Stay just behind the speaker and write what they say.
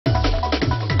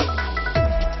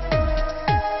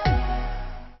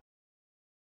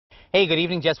Hey, good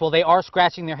evening, Jess. Well, they are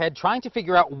scratching their head, trying to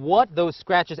figure out what those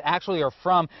scratches actually are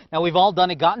from. Now, we've all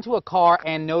done it, got into a car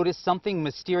and noticed something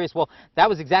mysterious. Well, that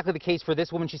was exactly the case for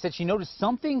this woman. She said she noticed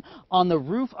something on the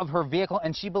roof of her vehicle,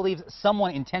 and she believes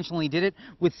someone intentionally did it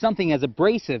with something as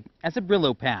abrasive as a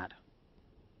Brillo pad.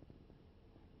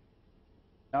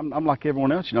 I'm like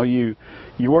everyone else, you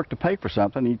work to pay for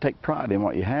something, and you take pride in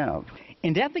what you have.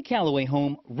 And at the Callaway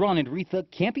home, Ron and Retha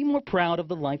can't be more proud of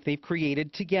the life they've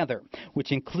created together,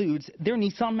 which includes their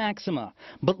Nissan Maxima.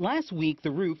 But last week, the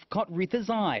roof caught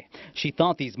Retha's eye. She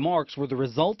thought these marks were the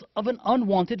result of an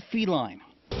unwanted feline.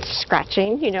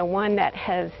 Scratching, one that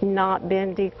has not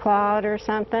been declawed or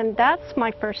something. That's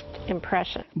my first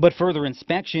impression. But further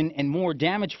inspection and more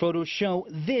damage photos show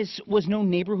this was no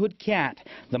neighborhood cat.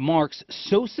 The marks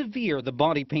so severe the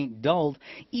body paint dulled,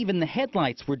 even the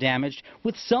headlights were damaged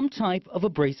with some type of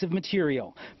abrasive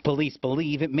material. Police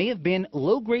believe it may have been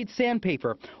low-grade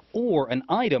sandpaper or an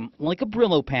item like a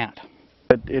Brillo pad.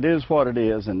 It is what it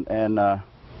is, and I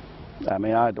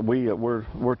mean,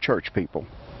 we're church people.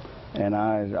 And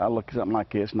I look at something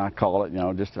like this and I call it,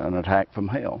 just an attack from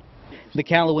hell. The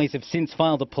Callaways have since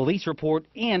filed a police report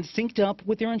and synced up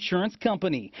with their insurance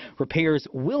company. Repairs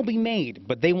will be made,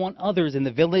 but they want others in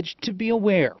the village to be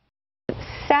aware. It's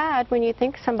sad when you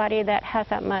think somebody that has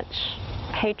that much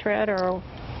hatred or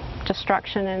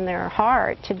destruction in their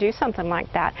heart to do something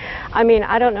like that. I mean,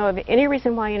 I don't know of any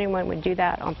reason why anyone would do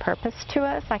that on purpose to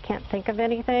us. I can't think of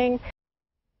anything.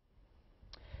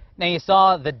 Now, you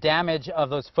saw the damage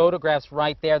of those photographs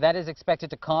right there. That is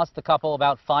expected to cost the couple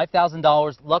about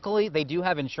 $5,000. Luckily, they do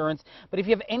have insurance. But if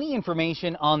you have any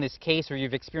information on this case or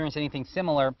you've experienced anything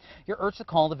similar, you're urged to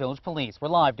call the village police. We're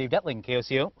live. Dave Detling,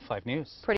 KOCO 5 News.